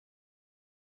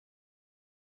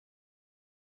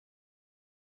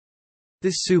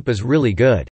This soup is really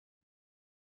good.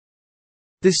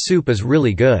 This soup is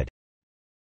really good.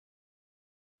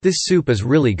 This soup is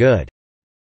really good.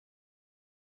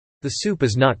 The soup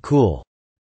is not cool.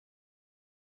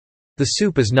 The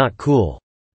soup is not cool.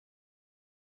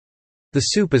 The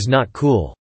soup is not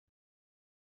cool.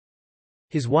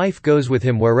 His wife goes with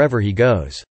him wherever he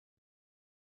goes.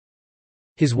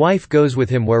 His wife goes with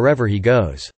him wherever he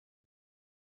goes.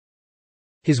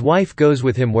 His wife goes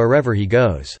with him wherever he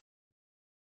goes.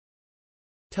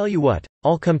 Tell you what,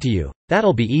 I'll come to you,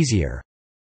 that'll be easier.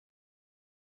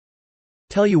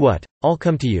 Tell you what, I'll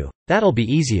come to you, that'll be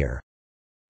easier.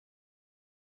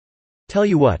 Tell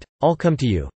you what, I'll come to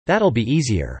you, that'll be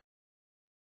easier.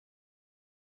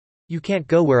 You can't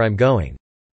go where I'm going.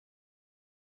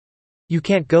 You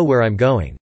can't go where I'm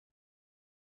going.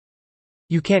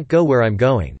 You can't go where I'm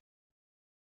going.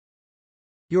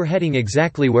 You're heading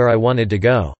exactly where I wanted to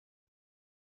go.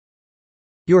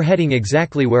 You're heading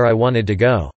exactly where I wanted to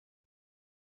go.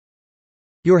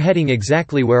 You're heading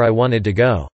exactly where I wanted to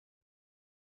go.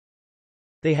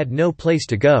 They had no place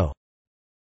to go.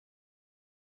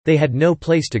 They had no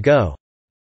place to go.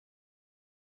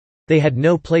 They had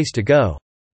no place to go.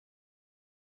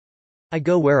 I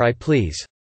go where I please.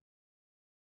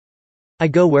 I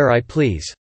go where I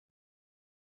please.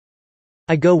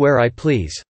 I go where I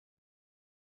please.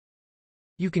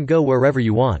 You can go wherever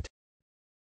you want.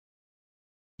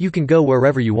 You can go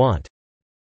wherever you want.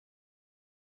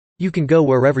 You can go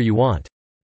wherever you want.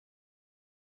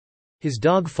 His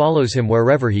dog follows him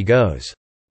wherever he goes.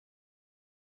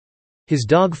 His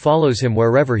dog follows him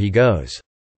wherever he goes.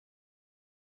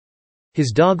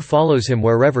 His dog follows him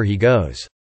wherever he goes.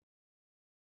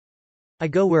 I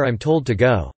go where I'm told to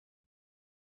go.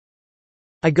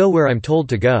 I go where I'm told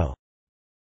to go.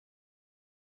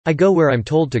 I go where I'm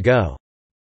told to go.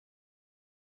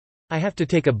 I have to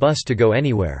take a bus to go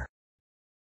anywhere.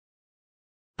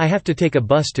 I have to take a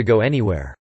bus to go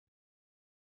anywhere.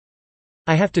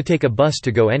 I have to take a bus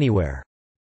to go anywhere.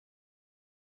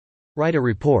 Write a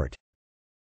report.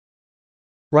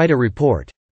 Write a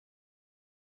report.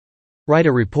 Write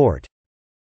a report.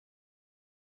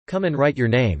 Come and write your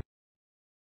name.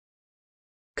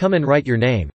 Come and write your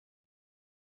name.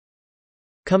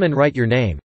 Come and write your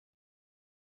name.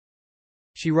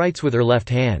 She writes with her left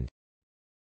hand.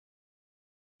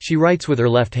 She writes with her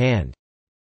left hand.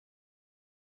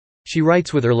 She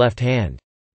writes with her left hand.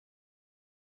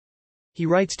 He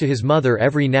writes to his mother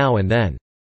every now and then.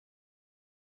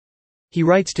 He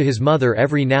writes to his mother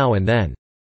every now and then.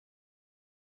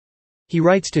 He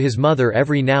writes to his mother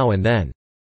every now and then.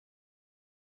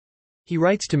 He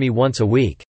writes to me once a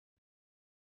week.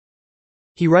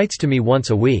 He writes to me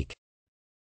once a week.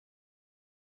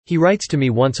 He writes to me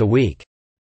once a week.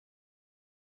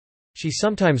 She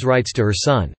sometimes writes to her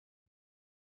son.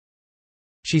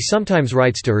 She sometimes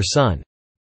writes to her son.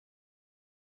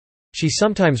 She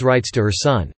sometimes writes to her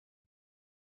son.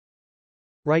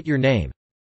 Write your name.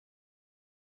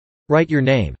 Write your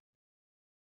name.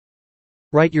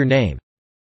 Write your name.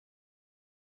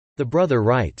 The brother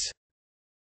writes.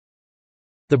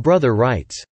 The brother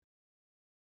writes.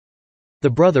 The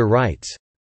brother writes.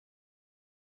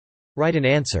 Write an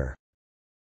answer.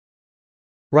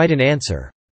 Write an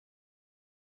answer.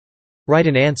 Write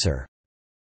an answer.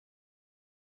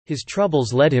 His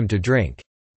troubles led him to drink.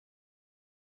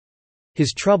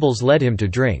 His troubles led him to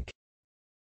drink.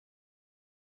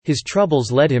 His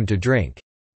troubles led him to drink.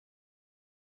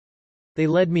 They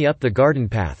led me up the garden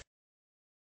path.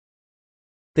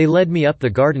 They led me up the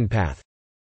garden path.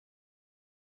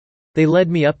 They led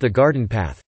me up the garden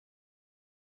path.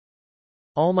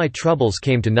 All my troubles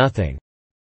came to nothing.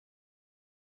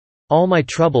 All my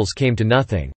troubles came to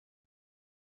nothing.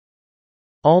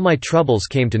 All my troubles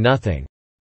came to nothing.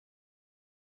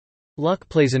 Luck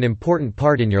plays an important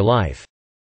part in your life.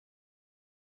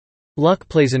 Luck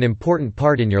plays an important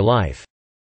part in your life.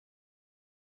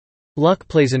 Luck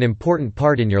plays an important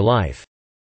part in your life.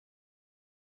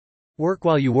 Work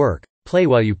while you work, play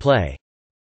while you play.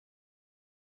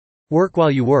 Work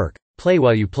while you work, play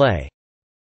while you play.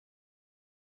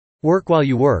 Work while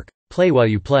you work, play while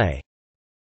you play.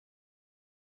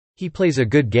 He plays a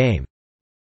good game.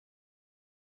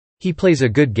 He plays a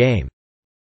good game.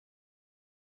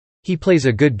 He plays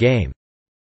a good game.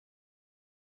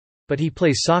 But he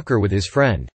plays soccer with his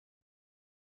friend.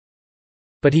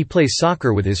 But he plays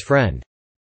soccer with his friend.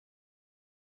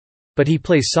 But he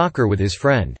plays soccer with his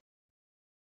friend.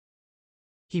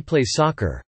 He plays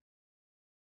soccer.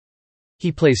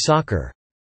 He plays soccer.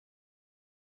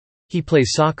 He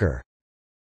plays soccer.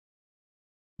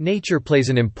 Nature plays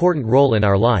an important role in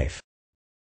our life.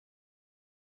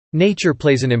 Nature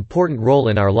plays an important role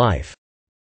in our life.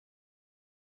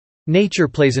 Nature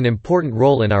plays an important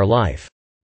role in our life.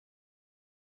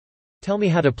 Tell me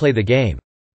how to play the game.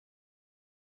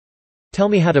 Tell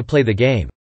me how to play the game.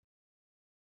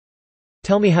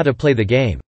 Tell me how to play the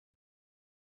game.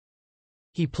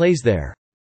 He plays there.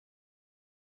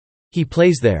 He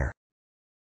plays there.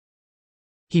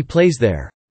 He plays there.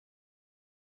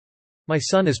 My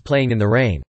son is playing in the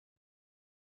rain.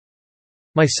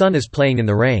 My son is playing in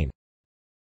the rain.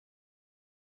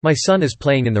 My son is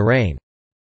playing in the rain.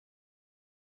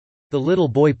 The little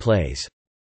boy plays.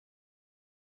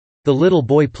 The little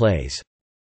boy plays.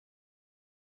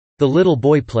 The little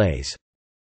boy plays.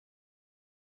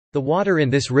 The water in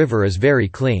this river is very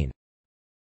clean.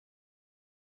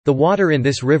 The water in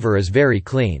this river is very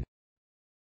clean.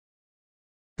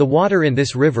 The water in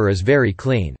this river is very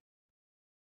clean.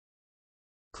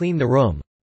 Clean the room.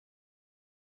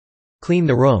 Clean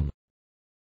the room.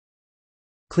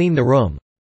 Clean the room.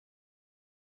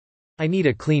 I need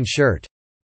a clean shirt.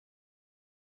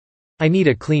 I need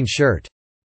a clean shirt.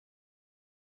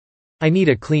 I need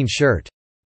a clean shirt.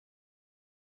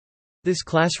 This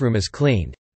classroom is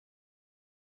cleaned.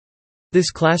 This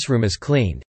classroom is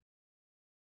cleaned.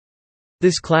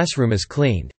 This classroom is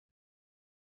cleaned.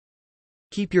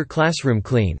 Keep your classroom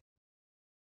clean.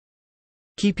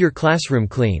 Keep your classroom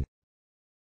clean.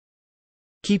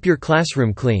 Keep your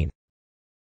classroom clean.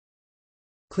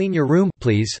 Clean your room,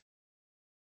 please.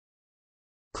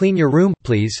 Clean your room,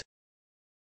 please.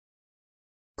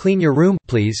 Clean your room,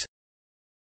 please.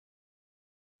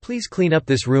 Please clean up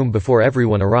this room before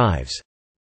everyone arrives.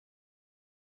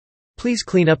 Please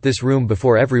clean up this room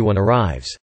before everyone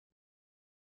arrives.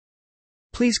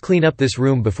 Please clean up this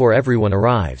room before everyone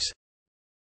arrives.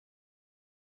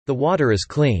 The water is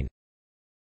clean.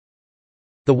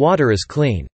 The water is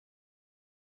clean.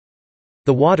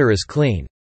 The water is clean.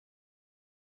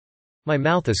 My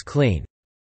mouth is clean.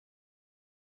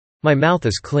 My mouth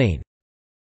is clean.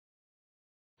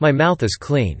 My mouth is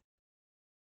clean.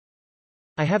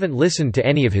 I haven't listened to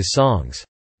any of his songs.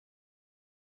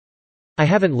 I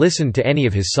haven't listened to any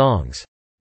of his songs.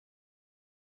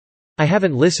 I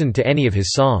haven't listened to any of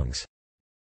his songs.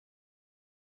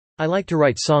 I like to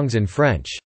write songs in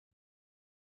French.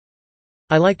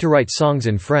 I like to write songs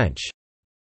in French.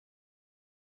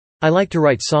 I like to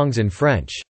write songs in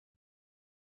French.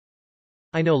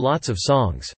 I know lots of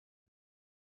songs.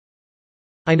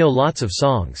 I know lots of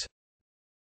songs.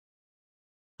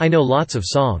 I know lots of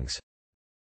songs.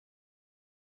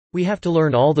 We have to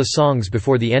learn all the songs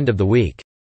before the end of the week.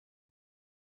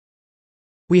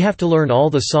 We have to learn all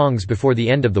the songs before the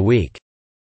end of the week.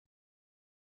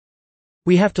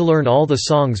 We have to learn all the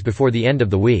songs before the end of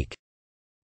the week.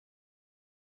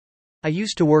 I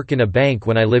used to work in a bank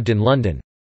when I lived in London.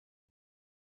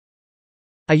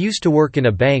 I used to work in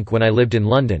a bank when I lived in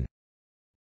London.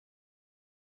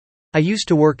 I used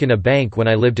to work in a bank when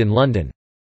I lived in London.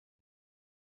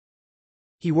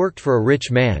 He worked for a rich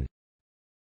man.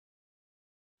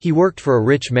 He worked for a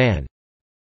rich man.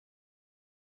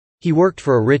 He worked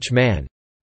for a rich man.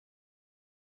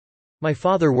 My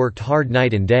father worked hard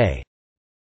night and day.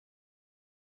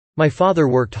 My father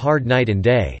worked hard night and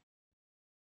day.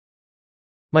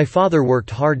 My father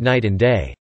worked hard night and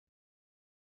day.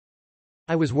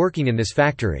 I was working in this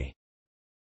factory.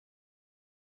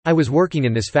 I was working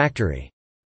in this factory.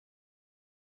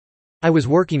 I was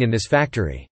working in this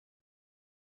factory.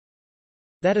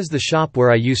 That is the shop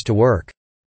where I used to work.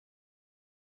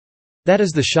 That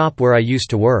is the shop where I used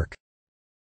to work.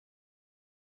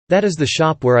 That is the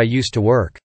shop where I used to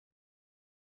work.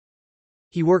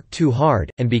 He worked too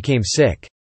hard, and became sick.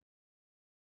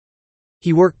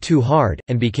 He worked too hard,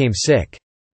 and became sick.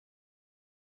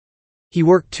 He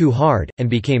worked too hard,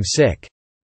 and became sick.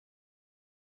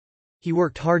 He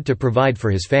worked hard to provide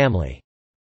for his family.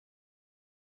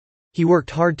 He worked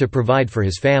hard to provide for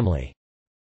his family.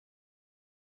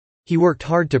 He worked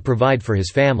hard to provide for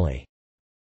his family.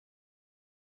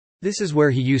 This is where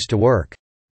he used to work.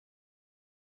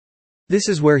 This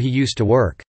is where he used to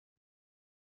work.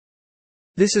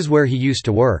 This is where he used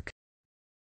to work.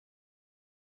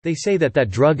 They say that that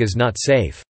drug is not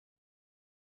safe.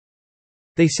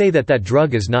 They say that that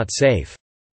drug is not safe.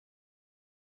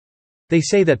 They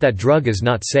say that that drug is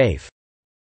not safe.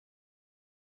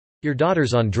 Your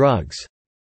daughter's on drugs.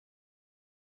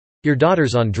 Your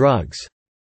daughter's on drugs.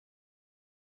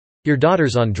 Your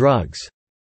daughter's on drugs.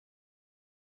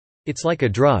 It's like a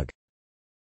drug.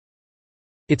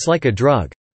 It's like a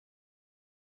drug.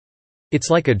 It's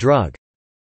like a drug.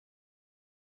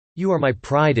 You are my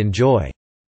pride and joy.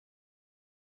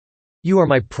 You are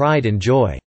my pride and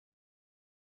joy.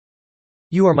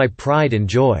 You are my pride and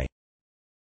joy.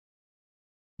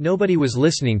 Nobody was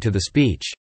listening to the speech.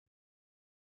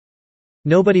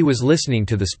 Nobody was listening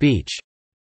to the speech.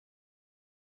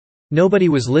 Nobody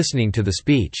was listening to the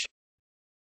speech.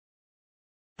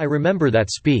 I remember that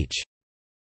speech.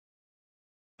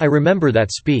 I remember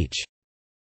that speech.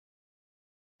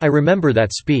 I remember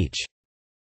that speech.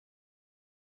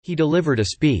 He delivered a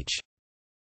speech.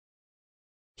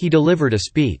 He delivered a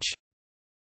speech.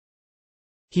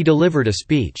 He delivered a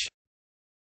speech.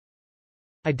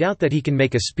 I doubt that he can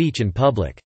make a speech in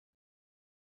public.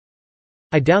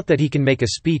 I doubt that he can make a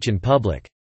speech in public.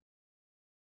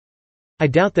 I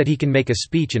doubt that he can make a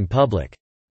speech in public.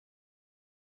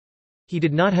 He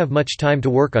did not have much time to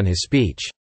work on his speech.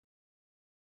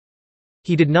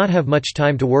 He did not have much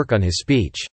time to work on his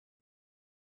speech.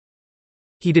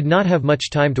 He did not have much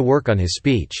time to work on his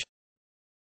speech.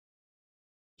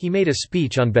 He made a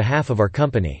speech on behalf of our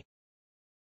company.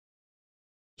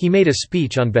 He made a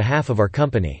speech on behalf of our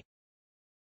company.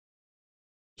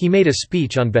 He made a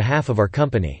speech on behalf of our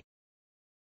company.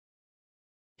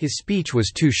 His speech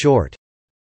was too short.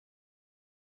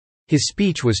 His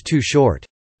speech was too short.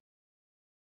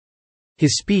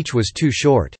 His speech was too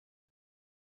short.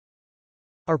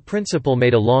 Our principal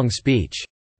made a long speech.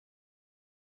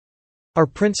 Our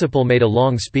principal made a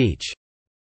long speech.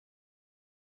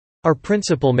 Our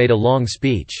principal made a long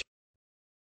speech.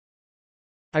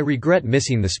 I regret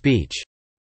missing the speech.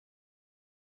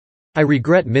 I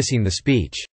regret missing the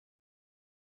speech.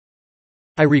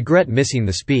 I regret missing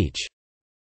the speech.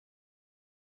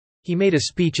 He made a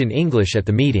speech in English at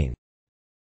the meeting.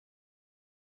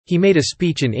 He made a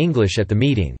speech in English at the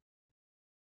meeting.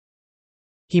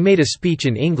 He made a speech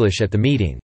in English at the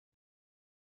meeting.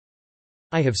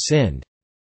 I have sinned.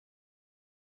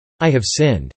 I have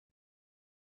sinned.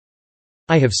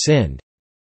 I have sinned.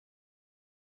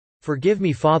 Forgive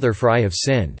me, Father, for I have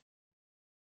sinned.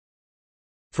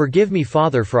 Forgive me,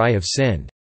 Father, for I have sinned.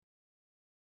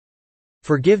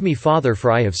 Forgive me, Father,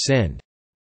 for I have sinned.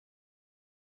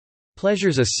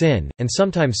 Pleasure's a sin, and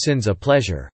sometimes sin's a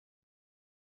pleasure.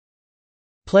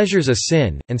 Pleasure's a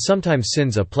sin, and sometimes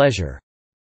sin's a pleasure.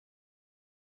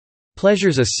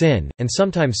 Pleasure's a sin, and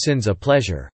sometimes sin's a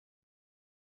pleasure.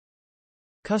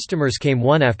 Customers came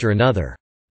one after another.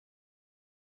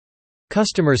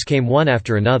 Customers came one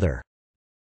after another.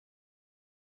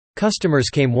 Customers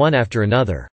came one after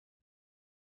another.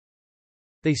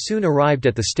 They soon arrived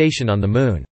at the station on the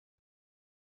moon.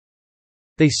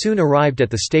 They soon arrived at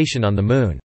the station on the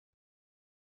moon.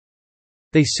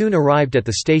 They soon arrived at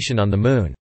the station on the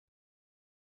moon.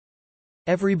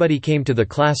 Everybody came to the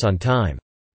class on time.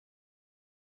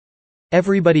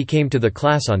 Everybody came to the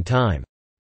class on time.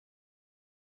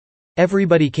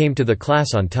 Everybody came to the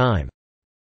class on time.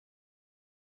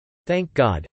 Thank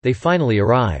God, they finally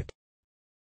arrived.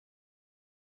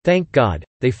 Thank God,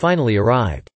 they finally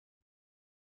arrived.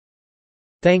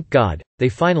 Thank God, they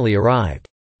finally arrived.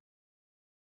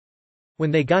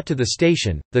 When they got to the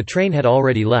station, the train had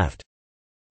already left.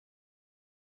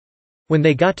 When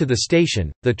they got to the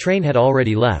station, the train had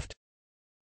already left.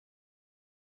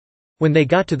 When they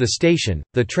got to the station,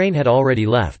 the train had already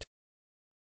left.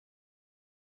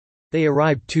 They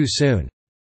arrived too soon.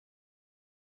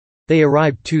 They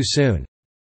arrived too soon.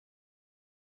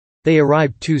 They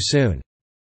arrived too soon.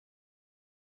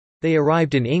 They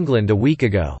arrived in England a week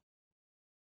ago.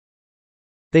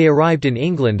 They arrived in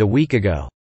England a week ago.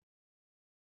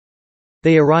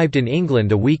 They arrived in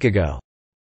England a week ago.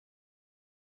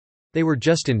 They were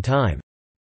just in time.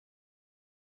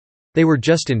 They were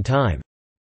just in time.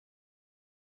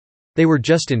 They were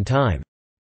just in time.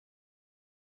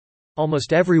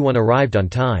 Almost everyone arrived on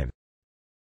time.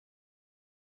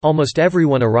 Almost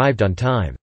everyone arrived on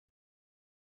time.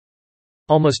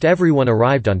 Almost everyone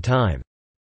arrived on time.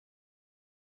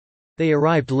 They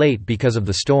arrived late because of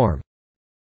the storm.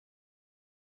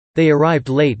 They arrived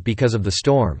late because of the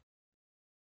storm.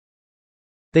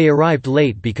 They arrived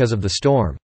late because of the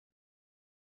storm.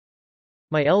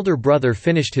 My elder brother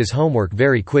finished his homework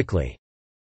very quickly.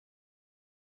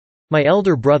 My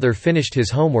elder brother finished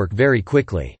his homework very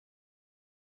quickly.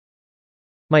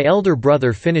 My elder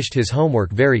brother finished his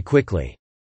homework very quickly.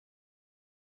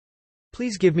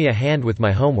 Please give me a hand with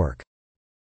my homework.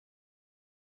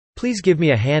 Please give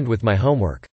me a hand with my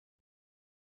homework.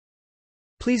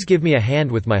 Please give me a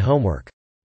hand with my homework.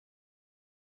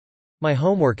 My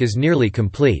homework is nearly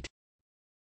complete.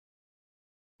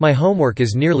 My homework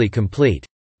is nearly complete.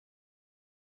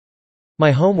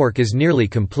 My homework is nearly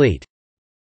complete.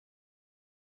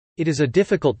 It is a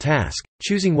difficult task,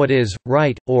 choosing what is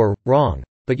right or wrong,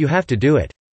 but you have to do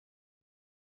it.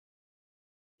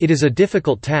 It is a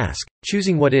difficult task,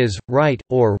 choosing what is right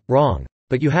or wrong,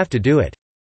 but you have to do it.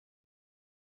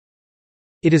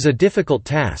 It is a difficult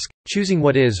task, choosing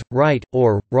what is right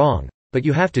or wrong, but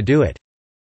you have to do it.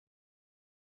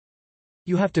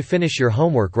 You have to finish your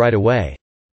homework right away.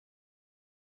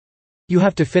 You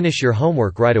have to finish your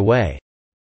homework right away.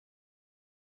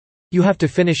 You have to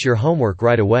finish your homework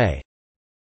right away.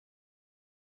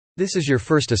 This is your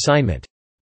first assignment.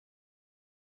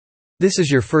 This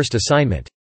is your first assignment.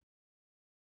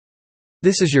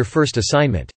 This is your first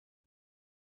assignment.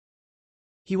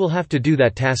 He will have to do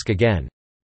that task again.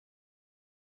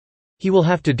 He will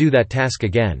have to do that task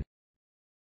again.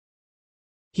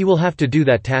 He will have to do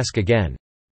that task again.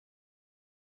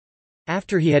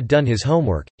 After he had done his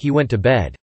homework, he went to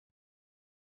bed.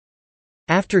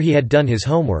 After he had done his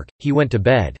homework, he went to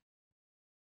bed.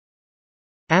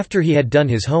 After he had done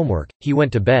his homework, he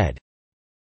went to bed.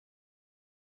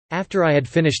 After I had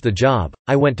finished the job,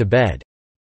 I went to bed.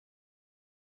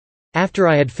 After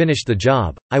I had finished the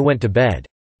job, I went to bed.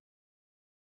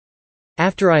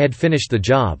 After I had finished the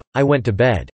job, I went to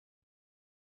bed.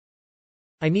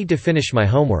 I need to finish my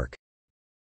homework.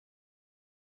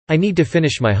 I need to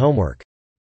finish my homework.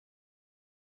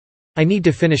 I need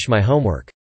to finish my homework.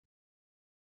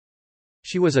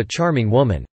 She was a charming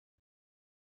woman.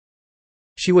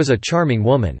 She was a charming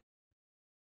woman.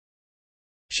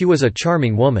 She was a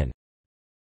charming woman.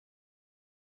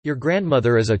 Your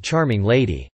grandmother is a charming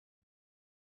lady.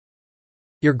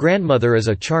 Your grandmother is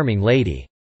a charming lady.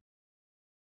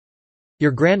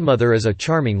 Your grandmother is a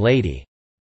charming lady.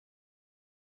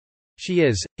 She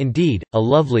is, indeed, a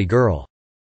lovely girl.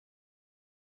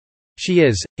 She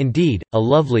is, indeed, a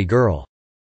lovely girl.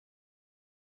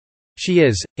 She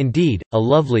is, indeed, a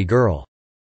lovely girl.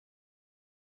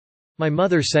 My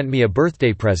mother sent me a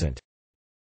birthday present.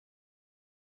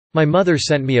 My mother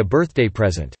sent me a birthday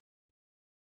present.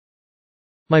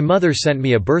 My mother sent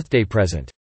me a birthday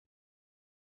present.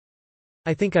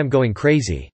 I think I'm going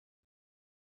crazy.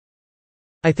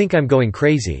 I think I'm going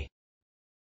crazy.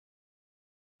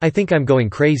 I think I'm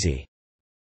going crazy.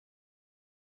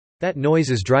 That noise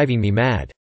is driving me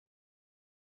mad.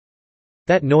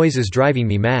 That noise is driving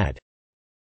me mad.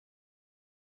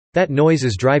 That noise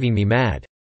is driving me mad.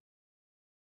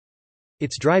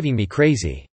 It's driving me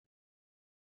crazy.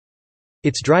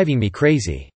 It's driving me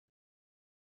crazy.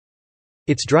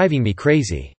 It's driving me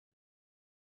crazy.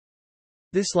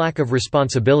 This lack of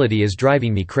responsibility is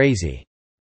driving me crazy.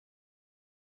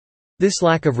 This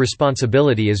lack of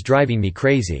responsibility is driving me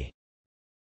crazy.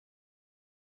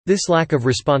 This lack of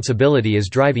responsibility is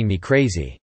driving me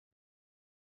crazy.